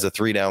view him as a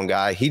 3-down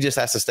guy. He just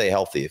has to stay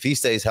healthy. If he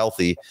stays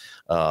healthy,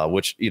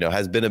 which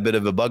has been a bit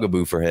of a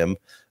bugaboo for him,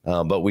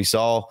 but we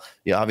saw,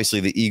 obviously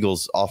the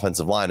Eagles'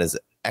 offensive line is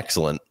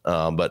excellent,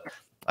 but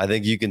I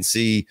think you can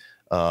see,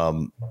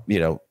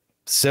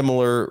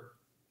 similar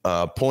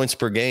points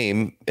per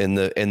game in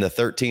the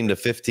 13 to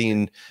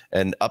 15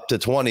 and up to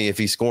 20 if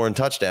he's scoring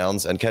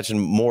touchdowns and catching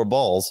more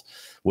balls,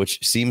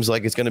 which seems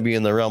like it's going to be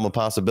in the realm of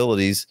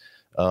possibilities.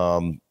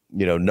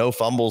 No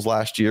fumbles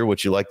last year,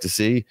 which you like to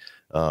see.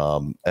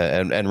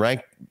 And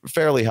ranked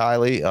fairly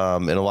highly in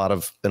a lot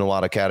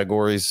of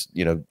categories.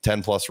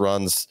 10 plus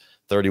runs,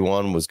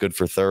 31 was good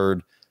for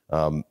 3rd.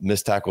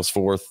 Missed tackles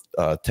 4th,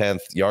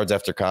 10th, yards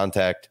after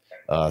contact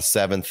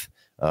 7th.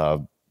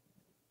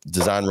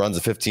 Design runs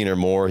of 15 or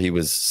more, he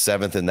was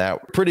 7th in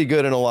that. Pretty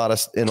good in a lot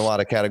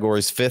of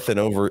categories. 5th and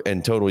over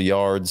in total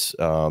yards,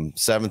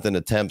 7th in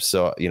attempts.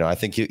 So I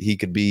think he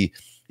could be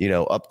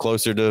up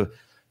closer to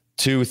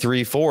 2,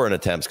 3, 4 in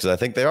attempts, because I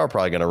think they are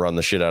probably going to run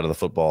the shit out of the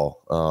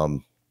football.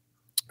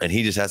 And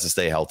he just has to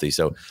stay healthy.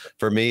 So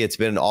for me, it's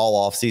been all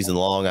off season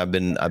long. I've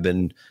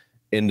been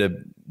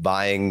into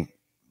buying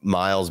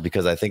Miles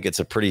because I think it's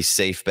a pretty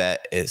safe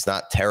bet. It's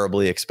not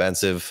terribly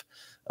expensive.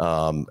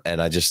 And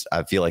I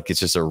feel like it's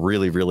just a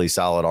really, really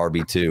solid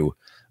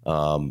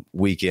RB2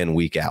 week in,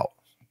 week out.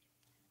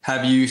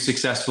 Have you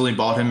successfully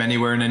bought him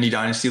anywhere in any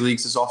dynasty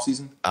leagues this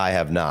offseason? I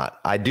have not.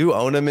 I do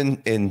own him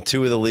in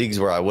two of the leagues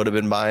where I would have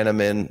been buying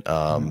him in.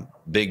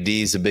 Big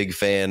D's a big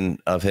fan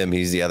of him.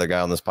 He's the other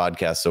guy on this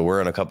podcast. So we're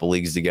in a couple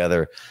leagues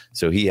together.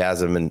 So he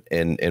has him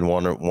in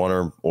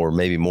one or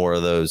maybe more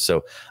of those.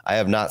 So I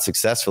have not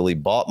successfully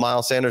bought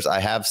Miles Sanders.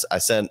 I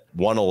sent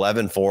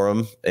 111 for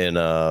him in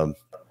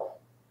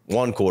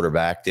one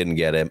quarterback, didn't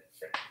get him.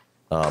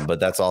 But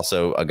that's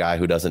also a guy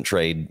who doesn't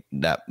trade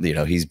that,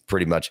 he's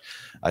pretty much,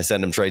 I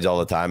send him trades all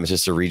the time. It's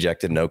just a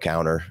rejected, no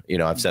counter.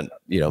 I've sent,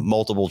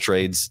 multiple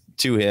trades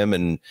to him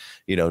and,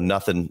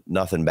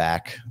 nothing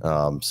back.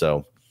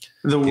 So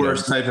the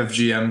worst type of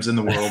GMs in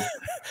the world.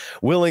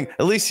 Willing,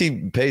 at least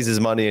he pays his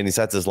money and he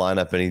sets his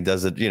lineup and he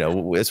does it,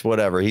 it's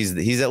whatever.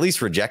 He's at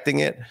least rejecting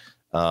it.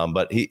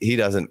 But he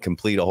doesn't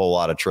complete a whole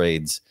lot of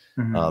trades.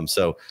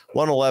 So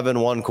 111,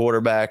 one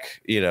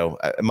quarterback,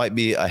 it might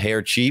be a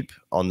hair cheap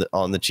on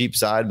the cheap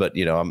side, but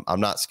I'm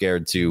not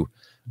scared to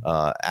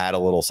add a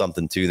little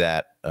something to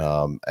that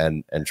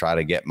and try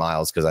to get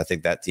Miles, because I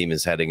think that team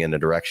is heading in a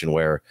direction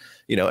where,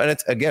 and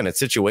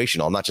it's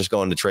situational. I'm not just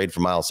going to trade for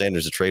Miles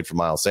Sanders to trade for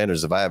Miles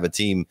Sanders. If I have a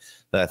team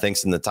that I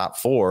think's in the top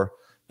 4,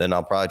 then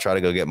I'll probably try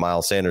to go get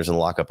Miles Sanders and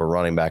lock up a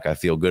running back I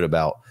feel good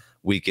about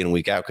week in,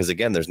 week out. Because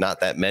again, there's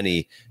not that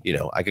many,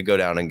 I could go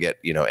down and get,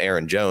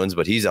 Aaron Jones,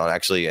 but he's on,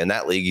 actually in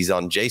that league, he's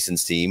on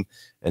Jason's team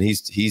and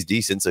he's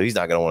decent. So he's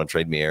not going to want to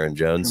trade me Aaron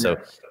Jones. So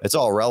it's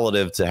all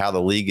relative to how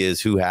the league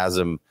is, who has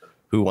him,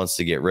 who wants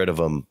to get rid of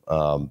him.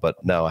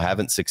 But no, I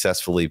haven't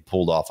successfully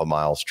pulled off a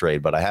Miles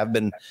trade, but I have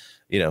been,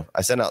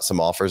 I sent out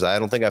some offers. I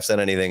don't think I've sent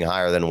anything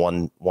higher than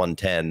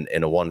 110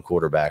 in a one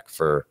quarterback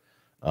for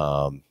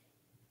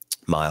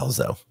Miles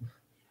though.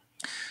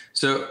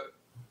 So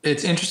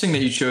it's interesting that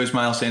you chose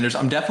Miles Sanders.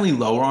 I'm definitely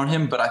lower on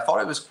him, but I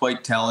thought it was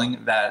quite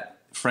telling that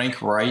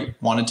Frank Wright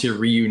wanted to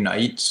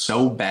reunite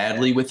so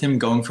badly with him,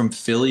 going from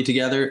Philly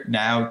together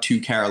now to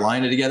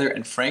Carolina together.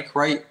 And Frank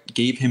Wright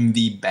gave him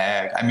the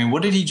bag. I mean,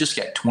 what did he just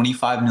get?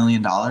 $25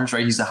 million,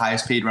 right? He's the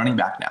highest paid running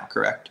back now,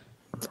 correct?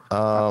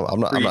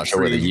 I'm not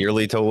sure where the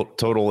yearly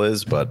total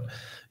is, but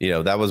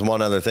that was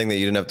one other thing that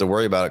you didn't have to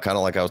worry about. It kind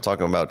of like I was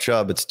talking about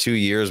Chubb. It's 2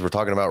 years. We're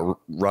talking about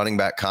running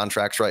back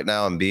contracts right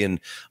now and being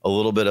a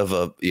little bit of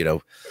a,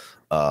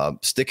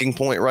 sticking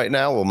point right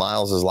now. Well,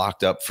 Miles is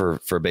locked up for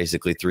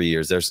basically 3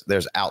 years.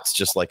 There's outs,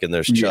 just like in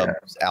there's Chubb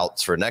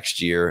outs for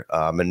next year.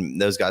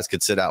 And those guys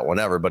could sit out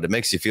whenever, but it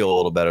makes you feel a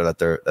little better that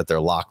they're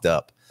locked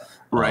up.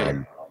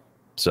 Right.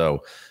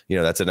 So,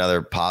 that's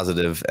another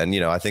positive. And,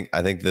 I think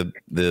I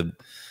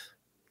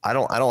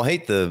don't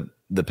hate the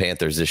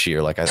Panthers this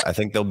year. Like I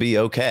think they'll be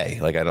okay.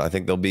 Like I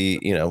think they'll be,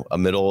 a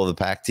middle of the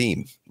pack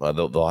team.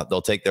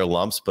 They'll take their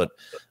lumps, but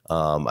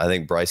I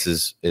think Bryce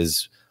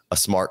is a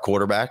smart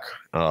quarterback.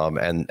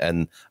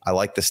 And I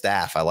like the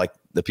staff. I like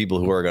the people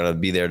who are going to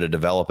be there to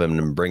develop him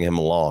and bring him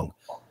along.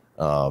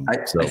 I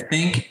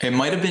think it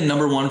might have been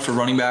number 1 for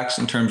running backs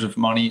in terms of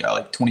money,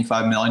 like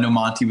 25 mil. I know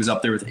Monty was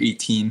up there with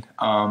 18.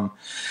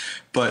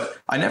 But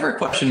I never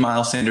questioned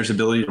Miles Sanders'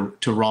 ability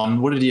to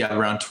run. What did he have?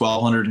 Around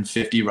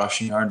 1,250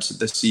 rushing yards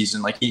this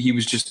season. Like he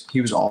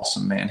was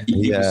awesome, man.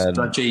 He was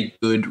such a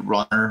good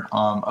runner.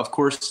 Of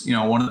course,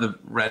 one of the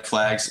red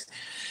flags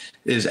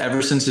is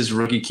ever since his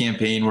rookie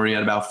campaign where he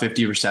had about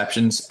 50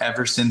 receptions,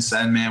 ever since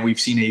then, man, we've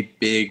seen a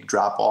big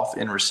drop off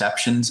in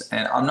receptions.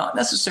 And I'm not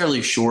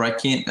necessarily sure. I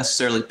can't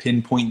necessarily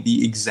pinpoint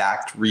the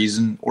exact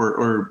reason,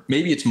 or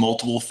maybe it's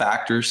multiple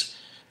factors.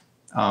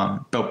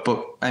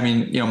 But I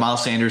mean,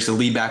 Miles Sanders, the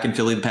lead back in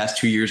Philly the past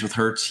 2 years with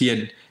Hurts, he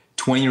had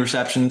 20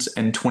 receptions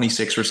and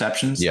 26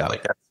 receptions. Yeah.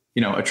 Like that's,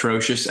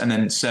 atrocious. And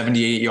then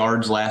 78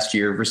 yards last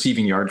year,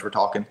 receiving yards, we're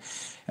talking,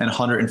 and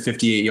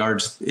 158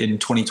 yards in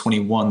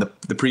 2021,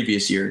 the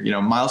previous year.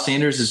 Miles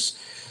Sanders is,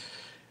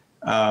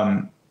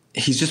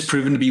 he's just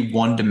proven to be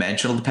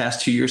one-dimensional the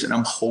past 2 years. And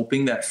I'm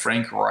hoping that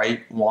Frank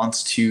Wright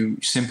wants to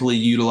simply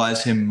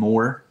utilize him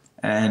more.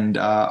 And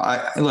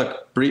I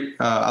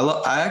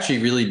actually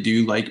really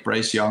do like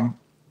Bryce Young.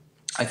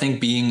 I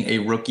think being a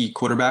rookie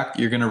quarterback,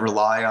 you're going to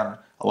rely on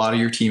a lot of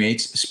your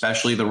teammates,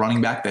 especially the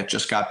running back that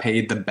just got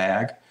paid the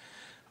bag.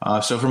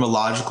 So from a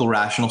logical,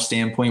 rational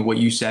standpoint, what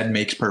you said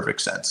makes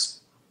perfect sense.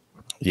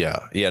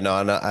 Yeah. No,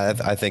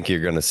 I think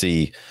you're going to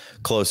see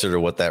closer to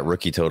what that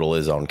rookie total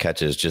is on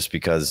catches, just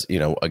because,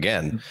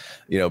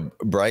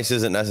 Bryce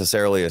isn't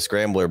necessarily a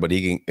scrambler, but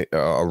he can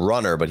a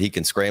runner, but he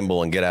can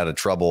scramble and get out of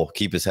trouble,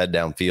 keep his head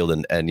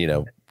downfield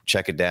and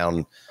check it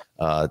down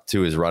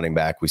to his running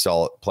back. We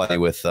saw it plenty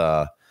with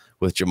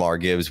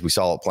Jamar Gibbs. We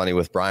saw it plenty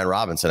with Brian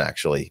Robinson,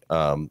 actually.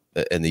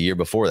 In the year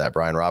before that,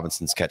 Brian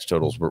Robinson's catch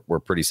totals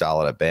were pretty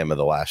solid at Bama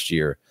the last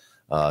year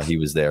he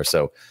was there.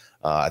 So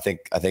I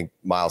think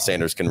Miles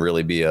Sanders can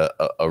really be a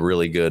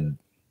really good,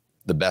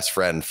 the best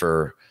friend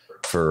for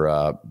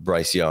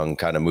Bryce Young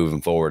kind of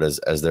moving forward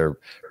as they're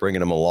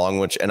bringing him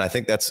along, and I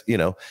think that's,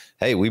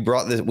 hey, we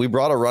brought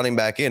a running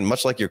back in,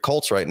 much like your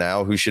Colts right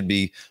now, who should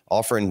be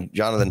offering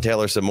Jonathan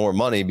Taylor some more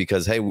money,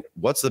 because, hey,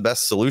 what's the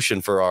best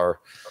solution for our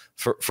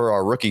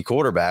rookie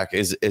quarterback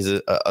is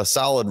a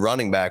solid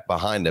running back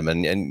behind him.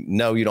 And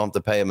no, you don't have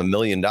to pay him $1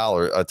 million,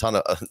 a ton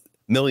of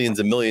millions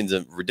and millions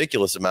of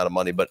ridiculous amount of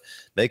money, but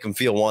make them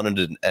feel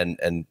wanted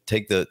and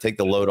take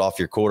the load off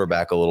your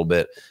quarterback a little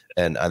bit.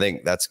 And I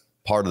think that's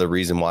part of the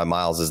reason why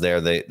Miles is there.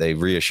 They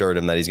reassured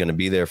him that he's going to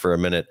be there for a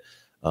minute.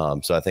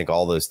 So I think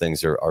all those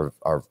things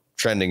are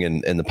trending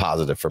in the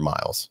positive for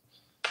Miles.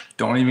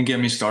 Don't even get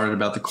me started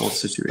about the Colts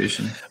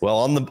situation. Well,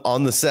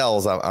 on the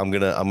sells,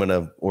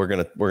 we're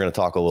gonna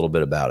talk a little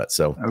bit about it.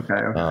 So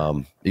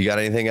okay. You got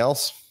anything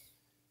else?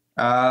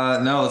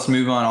 No, let's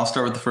move on. I'll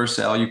start with the first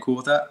sell. You cool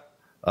with that?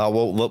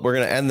 Well, we're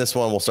gonna end this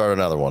one. We'll start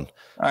another one.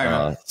 All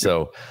right.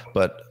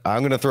 But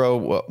I'm gonna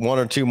throw one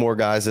or two more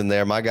guys in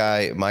there. My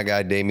guy,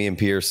 Dameon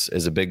Pierce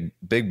is a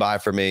big buy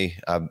for me.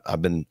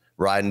 I've been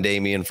riding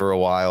Dameon for a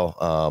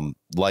while.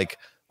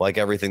 Like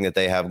everything that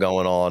they have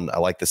going on. I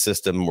like the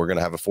system. We're going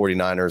to have a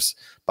 49ers.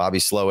 Bobby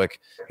Slowick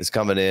is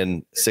coming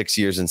in, 6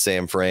 years in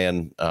San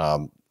Fran,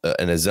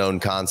 in a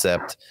zone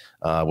concept,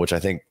 which I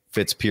think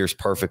fits Pierce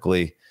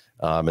perfectly.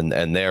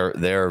 And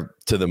they're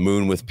to the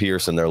moon with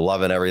Pierce, and they're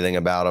loving everything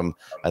about him.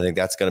 I think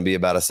that's going to be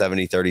about a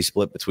 70-30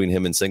 split between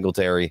him and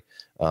Singletary.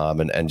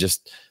 And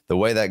just the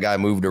way that guy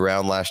moved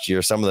around last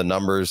year, some of the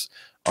numbers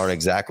aren't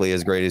exactly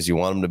as great as you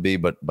want them to be,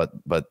 but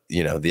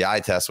the eye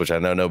test, which I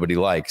know nobody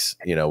likes,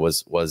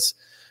 was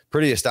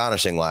pretty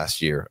astonishing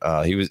last year.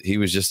 He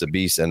was just a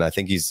beast, and I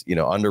think he's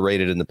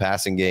underrated in the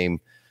passing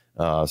game.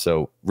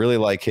 So really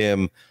like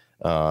him.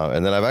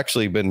 And then I've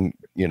actually been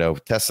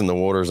testing the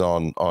waters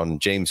on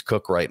James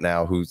Cook right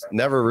now, who's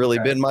never really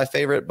been my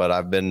favorite, but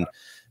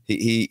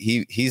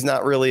he's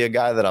not really a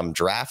guy that I'm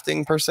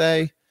drafting per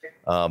se,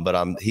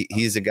 but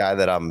he's a guy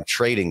that I'm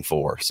trading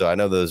for. So I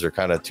know those are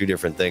kind of two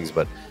different things,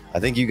 but I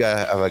think you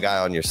guys have a guy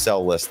on your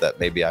sell list that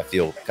maybe I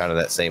feel kind of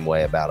that same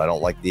way about. I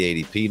don't like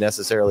the ADP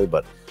necessarily,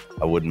 but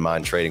I wouldn't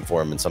mind trading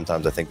for him. And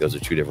sometimes I think those are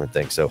two different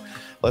things. So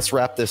let's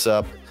wrap this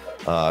up.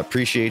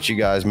 Appreciate you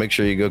guys. Make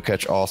sure you go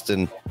catch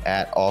Austin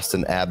at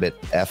Austin Abbott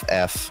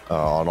FF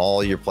on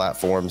all your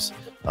platforms.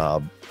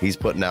 He's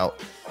putting out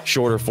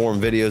shorter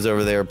form videos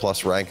over there,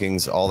 plus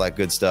rankings, all that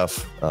good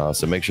stuff.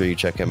 So make sure you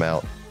check him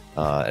out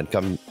and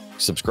come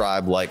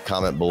subscribe, like,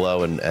 comment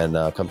below, and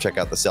come check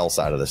out the sell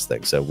side of this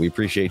thing. So we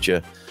appreciate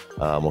you.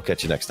 We'll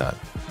catch you next time.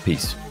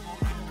 Peace.